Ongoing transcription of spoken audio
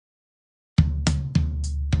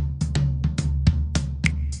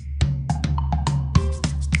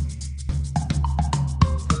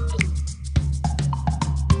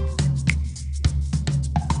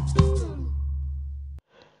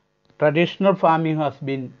Traditional farming has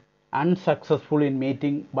been unsuccessful in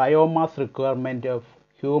meeting biomass requirement of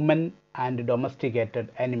human and domesticated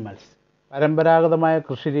animals. പരമ്പരാഗതമായ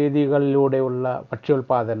കൃഷിരീതികളിലൂടെയുള്ള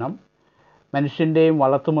ഭക്ഷ്യോൽപാദനം മനുഷ്യൻ്റെയും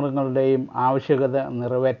വളർത്തുമൃഗങ്ങളുടെയും ആവശ്യകത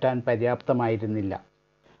നിറവേറ്റാൻ പര്യാപ്തമായിരുന്നില്ല.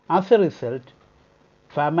 As a result,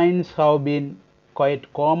 famines have been quite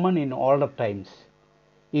common in older times.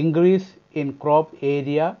 Increase in crop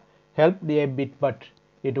area helped a bit, but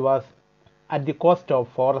it was at the cost of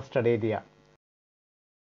forested area.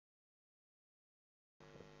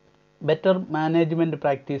 Better management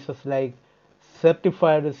practices like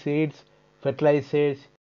certified seeds, fertilizers,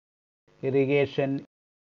 irrigation,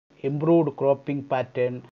 improved cropping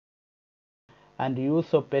pattern, and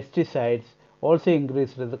use of pesticides also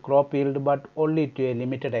increased the crop yield, but only to a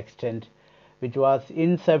limited extent, which was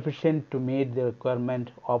insufficient to meet the requirement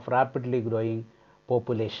of rapidly growing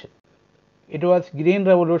population. It was Green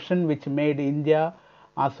Revolution which made India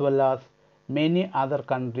as well as many other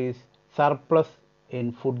countries surplus in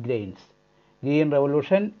food grains. Green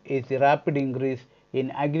Revolution is the rapid increase in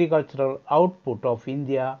agricultural output of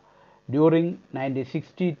India during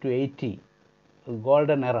 1960 to 80,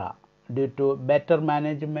 golden era, due to better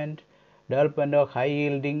management, development of high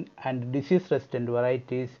yielding and disease resistant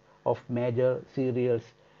varieties of major cereals,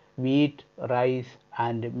 wheat, rice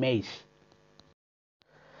and maize.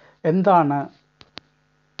 എന്താണ്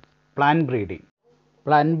plant breeding?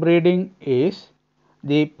 Plant breeding is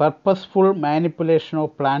the purposeful manipulation of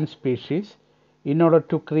plant species in order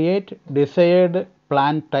to create desired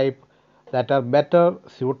plant type that are better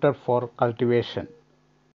suited for cultivation.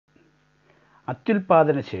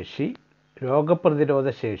 അത്യുൽപാദന ശേഷി,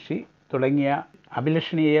 രോഗപ്രതിരോധ ശേഷി തുടങ്ങിയ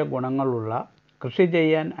അഭിലഷണീയ ഗുണങ്ങളുള്ള കൃഷി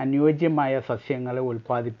ചെയ്യാൻ അനുയോജ്യമായ സസ്യങ്ങളെ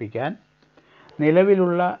ഉൽപ്പാദിപ്പിക്കാൻ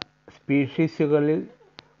നിലവിലുള്ള സ്പീഷീസുകളിൽ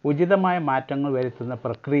ഉചിതമായ മാറ്റങ്ങൾ വരുത്തുന്ന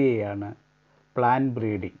പ്രക്രിയയാണ് പ്ലാന്റ്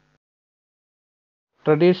ബ്രീഡിംഗ്.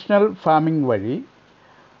 ട്രഡീഷണൽ ഫാമിംഗ് വഴി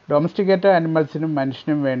ഡൊമസ്റ്റിക്കേറ്റഡ് ആനിമൽസിനും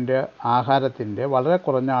മനുഷ്യനും വേണ്ട ആഹാരത്തിൻ്റെ വളരെ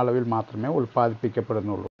കുറഞ്ഞ അളവിൽ മാത്രമേ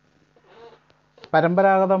ഉൽപ്പാദിപ്പിക്കപ്പെടുന്നുള്ളൂ.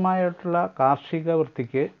 പരമ്പരാഗതമായിട്ടുള്ള കാർഷിക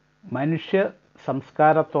വൃത്തിക്ക് മനുഷ്യ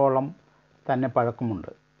സംസ്കാരത്തോളം തന്നെ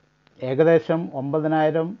പഴക്കമുണ്ട്. ഏകദേശം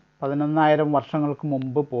 9000-11,000 വർഷങ്ങൾക്ക്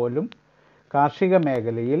മുമ്പ് പോലും കാർഷിക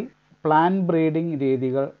മേഖലയിൽ പ്ലാന്റ് ബ്രീഡിംഗ്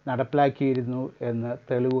രീതികൾ നടപ്പിലാക്കിയിരുന്നു എന്ന്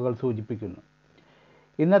തെളിവുകൾ സൂചിപ്പിക്കുന്നു.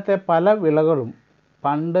 ഇന്നത്തെ പല വിളകളും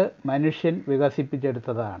പണ്ട് മനുഷ്യൻ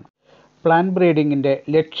വികസിപ്പിച്ചെടുത്തതാണ്. പ്ലാന്റ് ബ്രീഡിങ്ങിൻ്റെ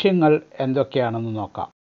ലക്ഷ്യങ്ങൾ എന്തൊക്കെയാണെന്ന് നോക്കാം.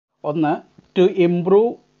 1. To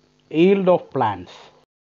improve yield of plants,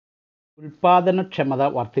 ഉൽപാദനക്ഷമത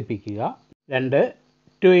വർദ്ധിപ്പിക്കുക. 2.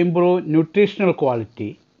 ടു ഇംപ്രൂവ് ന്യൂട്രീഷണൽ ക്വാളിറ്റി,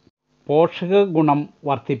 പോഷക ഗുണം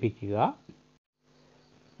വർദ്ധിപ്പിക്കുക.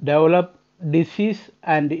 Develop disease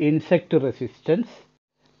and insect resistance,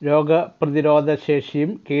 രോഗപ്രതിരോധ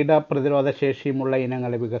ശേഷിയും കീടപ്രതിരോധ ശേഷിയുമുള്ള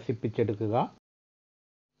ഇനങ്ങളെ വികസിപ്പിച്ചെടുക്കുക.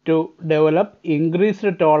 To develop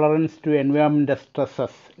increased tolerance to environmental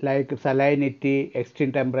stresses like salinity, extreme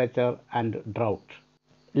temperature and drought,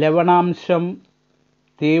 ലവണാംശം,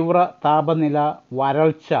 തീവ്ര താപനില,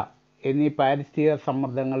 വരൾച്ച എന്നീ പാരിസ്ഥിതിക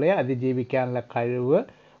സമ്മർദ്ദങ്ങളെ അതിജീവിക്കാനുള്ള കഴിവ്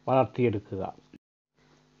വളർത്തിയെടുക്കുക.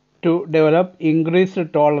 To develop increased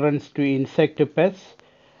tolerance to insect pest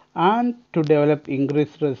and to develop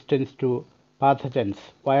increased resistance to pathogens,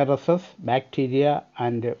 viruses, bacteria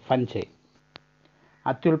and fungi.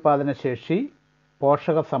 അത്യുൽപാദന ശേഷി,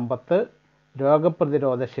 പോഷക സമ്പത്ത്,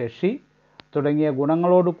 രോഗപ്രതിരോധ ശേഷി തുടങ്ങിയ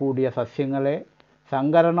ഗുണങ്ങളോട് കൂടിയ സസ്യങ്ങളെ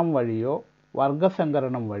സങ്കരണം വഴിയോ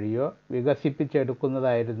വർഗസങ്കരണം വഴിയോ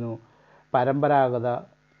വികസിപ്പിച്ചെടുക്കുന്നതായിരുന്നു പരമ്പരാഗത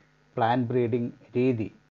പ്ലാന്റ് ബ്രീഡിംഗ് രീതി.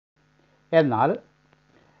 എന്നാൽ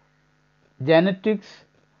genetics,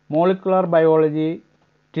 molecular biology,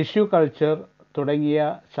 tissue culture തുടങ്ങിയ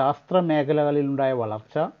ശാസ്ത്രമേഖലകളിലുണ്ടായ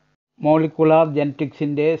വളർച്ച മോളിക്കുലർ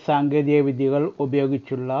ജനറ്റിക്സിൻ്റെ സാങ്കേതിക വിദ്യകൾ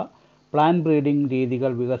ഉപയോഗിച്ചുള്ള പ്ലാന്റ് ബ്രീഡിംഗ്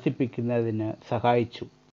രീതികൾ വികസിപ്പിക്കുന്നതിന് സഹായിച്ചു.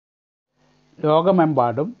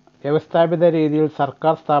 ലോകമെമ്പാടും വ്യവസ്ഥാപിത രീതിയിൽ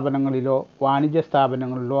സർക്കാർ സ്ഥാപനങ്ങളിലോ വാണിജ്യ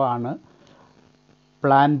സ്ഥാപനങ്ങളിലോ ആണ്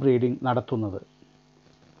പ്ലാന്റ് ബ്രീഡിംഗ് നടത്തുന്നത്.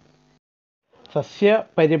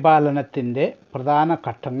 സസ്യപരിപാലനത്തിൻ്റെ പ്രധാന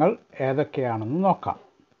ഘട്ടങ്ങൾ ഏതൊക്കെയാണെന്ന് നോക്കാം.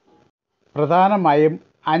 പ്രധാനമായും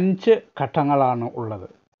 5 ഘട്ടങ്ങളാണ് ഉള്ളത്.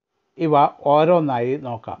 ഇവ ഓരോന്നായി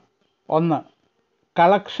നോക്കാം. 1.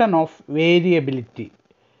 കളക്ഷൻ ഓഫ് വേരിയബിലിറ്റി,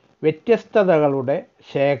 വ്യത്യസ്തതകളുടെ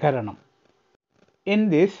ശേഖരണം. In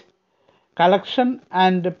this collection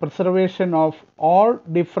and preservation of all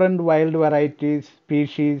different wild varieties,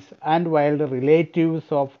 species and wild relatives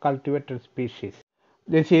of cultivated species.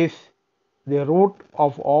 This is the root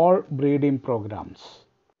of all breeding programs.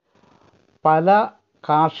 പല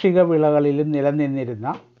കാർഷിക വിളകളിലും നിലനിന്നിരുന്ന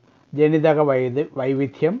ജനിതക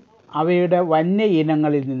വൈവിധ്യം അവയുടെ വന്യ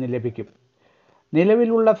ഇനങ്ങളിൽ നിന്ന് ലഭിക്കും.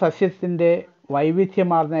 നിലവിലുള്ള സസ്യത്തിൻ്റെ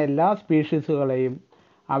വൈവിധ്യമാർന്ന എല്ലാ സ്പീഷീസുകളെയും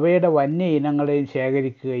അവയുടെ വന്യ ഇനങ്ങളെയും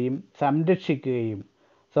ശേഖരിക്കുകയും സംരക്ഷിക്കുകയും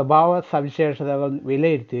സ്വഭാവ സവിശേഷതകൾ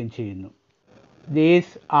വിലയിരുത്തുകയും ചെയ്യുന്നു.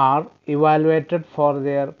 These are evaluated for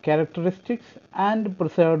their characteristics and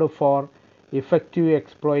preserved for effective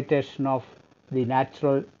exploitation of the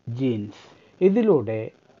natural genes. ഇതിലൂടെ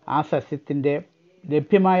ആ സസ്യത്തിൻ്റെ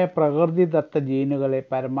ലഭ്യമായ പ്രകൃതിദത്ത ജീനുകളെ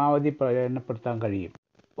പരമാവധി പ്രയോജനപ്പെടുത്താൻ കഴിയും.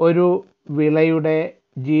 ഒരു വിളയുടെ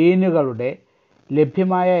ജീനുകളുടെ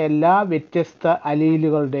ലഭ്യമായ എല്ലാ വ്യത്യസ്ത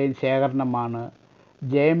അലീലുകളുടെയും ശേഖരണമാണ്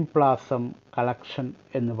ജേംപ്ലാസം കളക്ഷൻ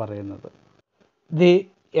എന്ന് പറയുന്നത്. The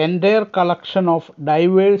entire collection of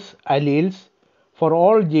diverse alleles for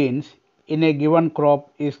all genes in a given crop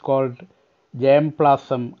is called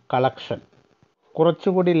germplasm collection.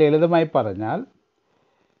 കുറച്ചുകൂടി ലളിതമായി പറഞ്ഞാൽ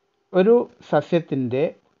ഒരു സസ്യത്തിൻ്റെ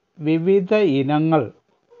വിവിധ ഇനങ്ങൾ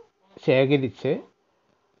ശേഖരിച്ച്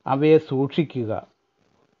അവയെ സൂക്ഷിക്കുക,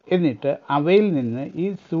 എന്നിട്ട് ഈ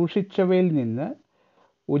സൂക്ഷിച്ചവയിൽ നിന്ന്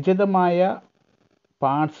ഉചിതമായ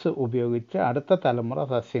പാർട്സ് ഉപയോഗിച്ച് അടുത്ത തലമുറ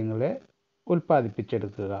സസ്യങ്ങളെ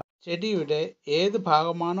ഉൽപ്പാദിപ്പിച്ചെടുക്കുക. ചെടിയുടെ ഏത്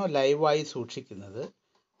ഭാഗമാണോ ലൈവായി സൂക്ഷിക്കുന്നത്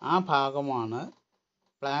ആ ഭാഗമാണ്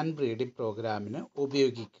പ്ലാൻ ബ്രീഡിംഗ് പ്രോഗ്രാമിന്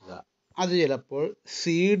ഉപയോഗിക്കുക. അത് ചിലപ്പോൾ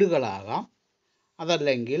സീഡുകളാകാം,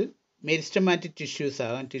 അതല്ലെങ്കിൽ മെരിസ്റ്റമാറ്റിക് ടിഷ്യൂസ്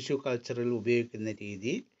ആകാം. ടിഷ്യൂ കൾച്ചറിൽ ഉപയോഗിക്കുന്ന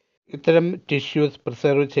രീതി ഇത്തരം ടിഷ്യൂസ്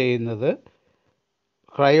പ്രിസർവ് ചെയ്യുന്നത്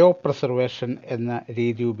ക്രയോ പ്രിസർവേഷൻ എന്ന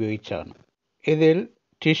രീതി ഉപയോഗിച്ചാണ്. ഇതിൽ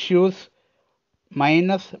ടിഷ്യൂസ്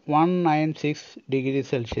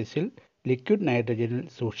 -196°C ലിക്വിഡ് നൈട്രജനിൽ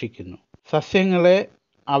സൂക്ഷിക്കുന്നു. സസ്യങ്ങളെ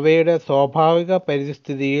അവയുടെ സ്വാഭാവിക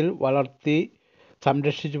പരിസ്ഥിതിയിൽ വളർത്തി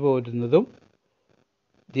സംരക്ഷിച്ചു പോരുന്നതും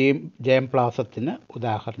ജേംപ്ലാസത്തിന്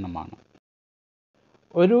ഉദാഹരണമാണ്.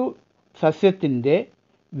 ഒരു സസ്യത്തിൻ്റെ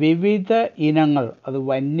വിവിധ ഇനങ്ങൾ, അത്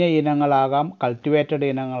വന്യ ഇനങ്ങളാകാം, കൾട്ടിവേറ്റഡ്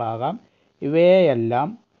ഇനങ്ങളാകാം, ഇവയെല്ലാം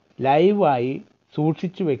ലൈവായി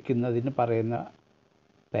സൂക്ഷിച്ചു വയ്ക്കുന്നതിന് പറയുന്ന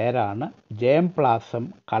പേരാണ് germplasm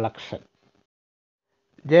collection.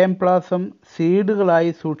 Germplasm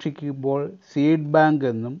സീഡുകളായി സൂക്ഷിക്കുമ്പോൾ seed bank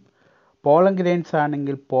എന്നും, പോളൻ ഗ്രെയിൻസ്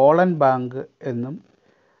ആണെങ്കിൽ പോളൻ ബാങ്ക് എന്നും,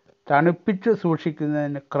 തണുപ്പിച്ച്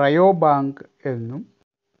സൂക്ഷിക്കുന്നതിന് ക്രയോ ബാങ്ക് എന്നും,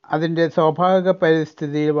 അതിൻ്റെ സ്വാഭാവിക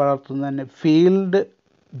പരിസ്ഥിതിയിൽ വളർത്തുന്നതിന് ഫീൽഡ്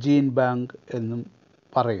ജീൻ ബാങ്ക് എന്നും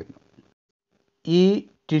പറയുന്നു. ഈ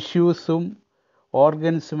ടിഷ്യൂസും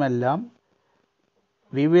ഓർഗൻസുമെല്ലാം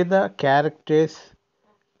വിവിധ ക്യാരക്ടേഴ്സ്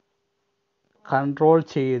കൺട്രോൾ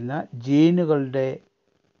ചെയ്യുന്ന ജീനുകളുടെ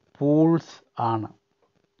പൂൾസ് ആണ്.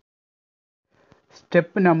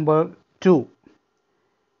 Step number 2,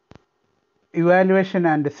 evaluation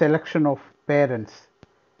and selection of parents.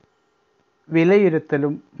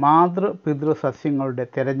 വിലയിരുത്തലും മാതൃപിതൃ സസ്യങ്ങളുടെ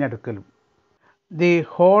തിരഞ്ഞെടുക്കലും. The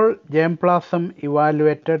whole germplasm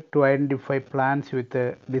evaluated to identify plants with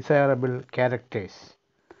desirable characters.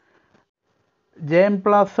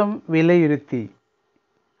 Germplasm വിലയിരുത്തി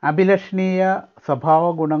അഭിലഷണീയ സ്വഭാവ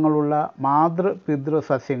ഗുണങ്ങളുള്ള മാതൃപിതൃ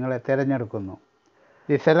സസ്യങ്ങളെ തിരഞ്ഞെടുക്കുന്നു.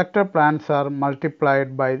 The selected plants are multiplied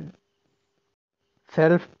by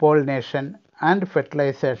self-pollination and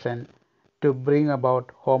fertilization to bring about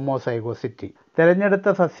homozygosity. തിരഞ്ഞെടുത്ത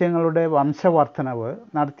സസ്യങ്ങളുടെ വംശവർദ്ധനവ്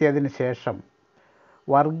നടത്തിയതിന് ശേഷം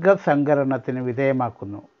വർഗസങ്കരണത്തിന്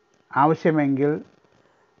വിധേയമാക്കുന്നു. ആവശ്യമെങ്കിൽ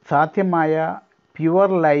സാധ്യമായ പ്യുവർ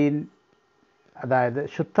ലൈൻ, അതായത്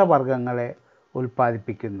ശുദ്ധവർഗങ്ങളെ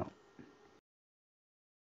ഉൽപ്പാദിപ്പിക്കുന്നു.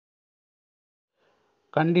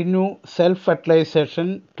 Continue self-fertilization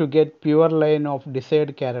to get pure line of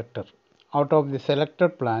desired character. Out of the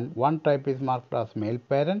selected plant, one type is marked as male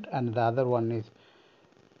parent and the other one is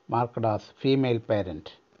marked as female parent.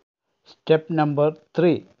 Step number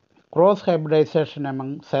 3, cross hybridization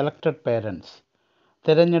among selected parents.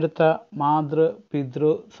 തിരഞ്ഞെടുത്ത മാതൃപിതൃ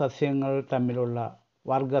സസ്യങ്ങൾ തമ്മിലുള്ള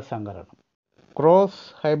വർഗസങ്കരണം. Cross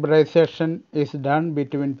hybridization is done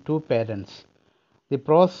between two parents. The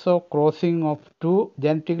process of crossing of two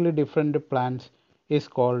genetically different plants is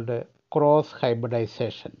called cross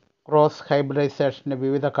hybridization. Cross hybridization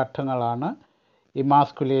വിവിധ ഘട്ടങ്ങളാണ്: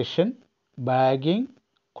 emasculation, bagging,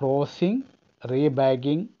 crossing,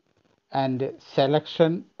 റീബാഗിംഗ് and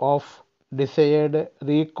selection of desired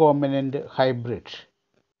recombinant hybrid.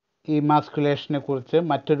 ഇമാസ്കുലേഷനെ കുറിച്ച്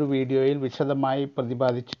മറ്റൊരു വീഡിയോയിൽ വിശദമായി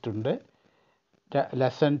പ്രതിപാദിച്ചിട്ടുണ്ട്.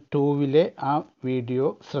 Lesson 2 ആ video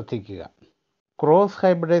ശ്രദ്ധിക്കുക. Cross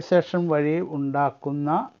hybridisation വഴി ഉണ്ടാക്കുന്ന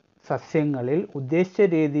സസ്യങ്ങളിൽ ഉദ്ദേശിച്ച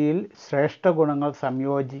രീതിയിൽ ശ്രേഷ്ഠ ഗുണങ്ങൾ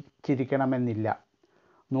സംയോജിച്ചിരിക്കണമെന്നില്ല.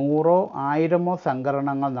 100 1000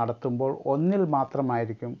 സങ്കരണങ്ങൾ നടത്തുമ്പോൾ ഒന്നിൽ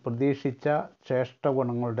മാത്രമായിരിക്കും പ്രതീക്ഷിച്ച ശ്രേഷ്ഠ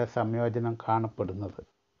ഗുണങ്ങളുടെ സംയോജനം കാണപ്പെടുന്നത്.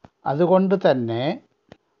 അതുകൊണ്ട് തന്നെ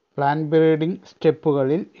പ്ലാന്റ് ബ്രീഡിംഗ്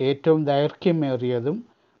സ്റ്റെപ്പുകളിൽ ഏറ്റവും ദൈർഘ്യമേറിയതും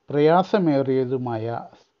പ്രയാസമേറിയതുമായ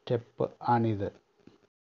സ്റ്റെപ്പ് ആണിത്.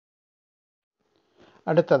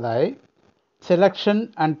 അടുത്തതായി selection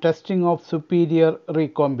and testing of superior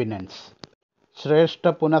recombinants, ശ്രേഷ്ഠ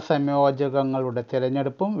പുനഃസംയോജകങ്ങളുടെ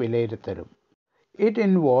തിരഞ്ഞെടുപ്പും വിലയിരുത്തലും. It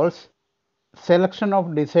involves selection of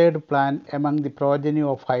desired plant among the progeny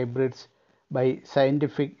of hybrids by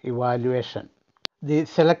scientific evaluation. The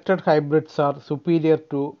selected hybrids are superior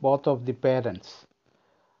to both of the parents.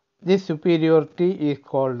 This superiority is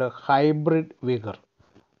called hybrid vigor.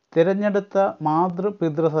 തിരഞ്ഞെടുത്ത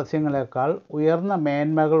മാതൃപിതൃ സസ്യങ്ങളെക്കാൾ ഉയർന്ന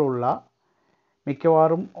മേന്മകളുള്ള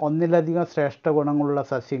മിക്കവാറും ഒന്നിലധികം ശ്രേഷ്ഠ ഗുണങ്ങളുള്ള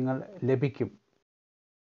സസ്യങ്ങൾ ലഭിക്കും.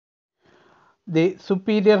 The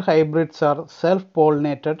superior hybrids are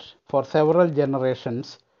self-pollinated for several generations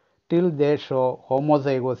till they show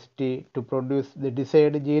homozygosity to produce the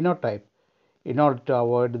desired genotype in order to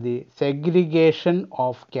avoid the segregation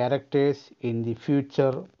of characters in the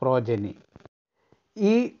future progeny.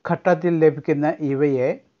 ഈ ഘട്ടത്തിൽ ലഭിക്കുന്ന ഇവയെ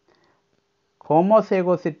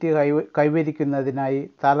ഹോമോസൈഗോസിറ്റി കൈവരിക്കുന്നതിനായി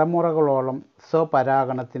തലമുറകളോളം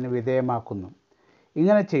സ്വപരാഗണത്തിന് വിധേയമാക്കുന്നു.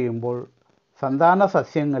 ഇങ്ങനെ ചെയ്യുമ്പോൾ സന്താന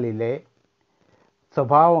സസ്യങ്ങളിലെ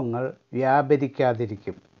സ്വഭാവങ്ങൾ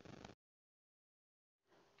വ്യാപരിക്കാതിരിക്കും.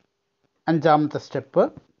 അഞ്ചാമത്തെ step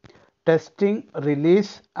testing,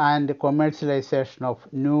 release and commercialisation of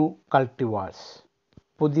new കൾട്ടിവാർസ്.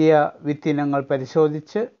 പുതിയ വിത്തിനങ്ങൾ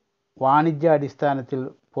പരിശോധിച്ച് വാണിജ്യാടിസ്ഥാനത്തിൽ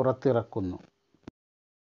പുറത്തിറക്കുന്നു.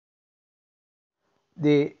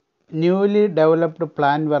 The newly developed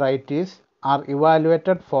plant varieties R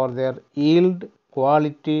evaluated four their yield,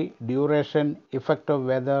 quality, duration, effect of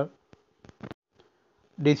weather,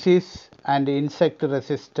 disease and insect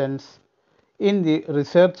resistance in the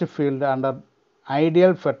research field under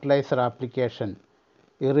ideal fertilizer application,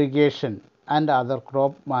 irrigation and other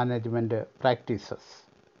crop management practices.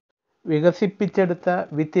 വികസിപ്പിച്ചെടുത്ത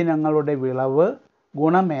വിത്തിനങ്ങളുടെ വിളവ്,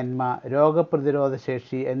 ഗുണമേന്മ, രോഗപ്രതിരോധ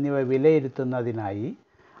ശേഷി എന്നിവ വിലയിരുത്തുന്നതിനായി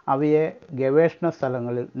അവയെ ഗവേഷണ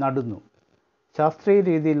സ്ഥലങ്ങളിൽ നടുന്നു. ശാസ്ത്രീയ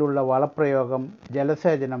രീതിയിലുള്ള വളപ്രയോഗം,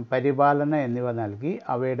 ജലസേചനം, പരിപാലനം എന്നിവ നൽകി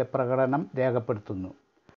അവയുടെ പ്രകടനം രേഖപ്പെടുത്തുന്നു.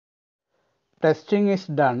 Testing is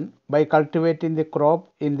done by cultivating the crop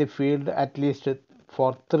in the field at least for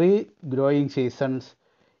 3 growing seasons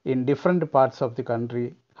in different parts of the country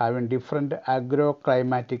having different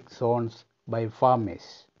agroclimatic zones by farmers.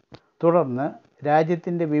 തുടർന്ന്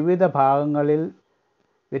രാജ്യത്തിൻ്റെ വിവിധ ഭാഗങ്ങളിൽ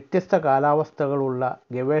വ്യത്യസ്ത കാലാവസ്ഥകളുള്ള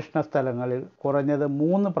ഗവേഷണ സ്ഥലങ്ങളിൽ കുറഞ്ഞത്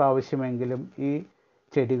 3 പ്രാവശ്യമെങ്കിലും ഈ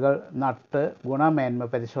ചെടികൾ നട്ട്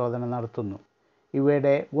ഗുണമേന്മ പരിശോധന നടത്തുന്നു.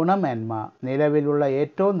 ഇവയുടെ ഗുണമേന്മ നിലവിലുള്ള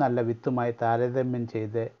ഏറ്റവും നല്ല വിത്തുമായി താരതമ്യം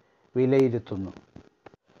ചെയ്ത് വിലയിരുത്തുന്നു.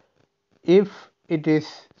 If it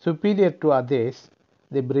is superior to others,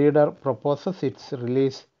 the breeder proposes its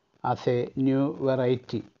release as a new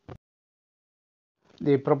variety.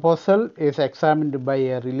 The proposal is examined by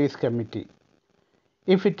a release committee.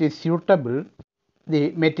 If it is suitable, the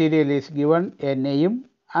material is given a name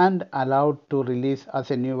and allowed to release as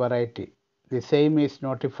a new variety. The same is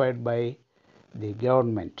notified by the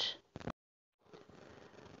government.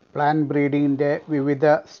 Plant ബ്രീഡിങ്ങിൻ്റെ വിവിധ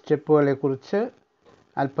സ്റ്റെപ്പുകളെക്കുറിച്ച്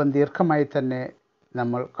അല്പം ദീർഘമായി തന്നെ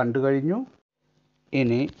നമ്മൾ കണ്ടുകഴിഞ്ഞു.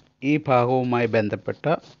 ഇനി ഈ ഭാഗവുമായി ബന്ധപ്പെട്ട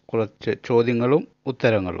കുറച്ച് ചോദ്യങ്ങളും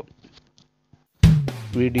ഉത്തരങ്ങളും.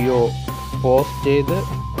 വീഡിയോ പോസ് ചെയ്ത്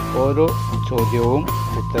ഓരോ ചോദ്യവും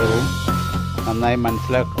ഉത്തരവും നന്നായി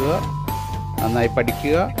മനസ്സിലാക്കുക, നന്നായി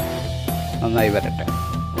പഠിക്കുക. നന്നായി വരട്ടെ.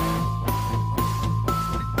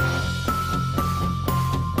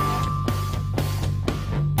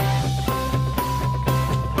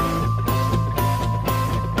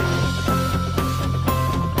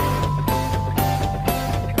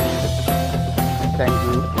 Thank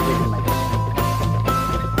you.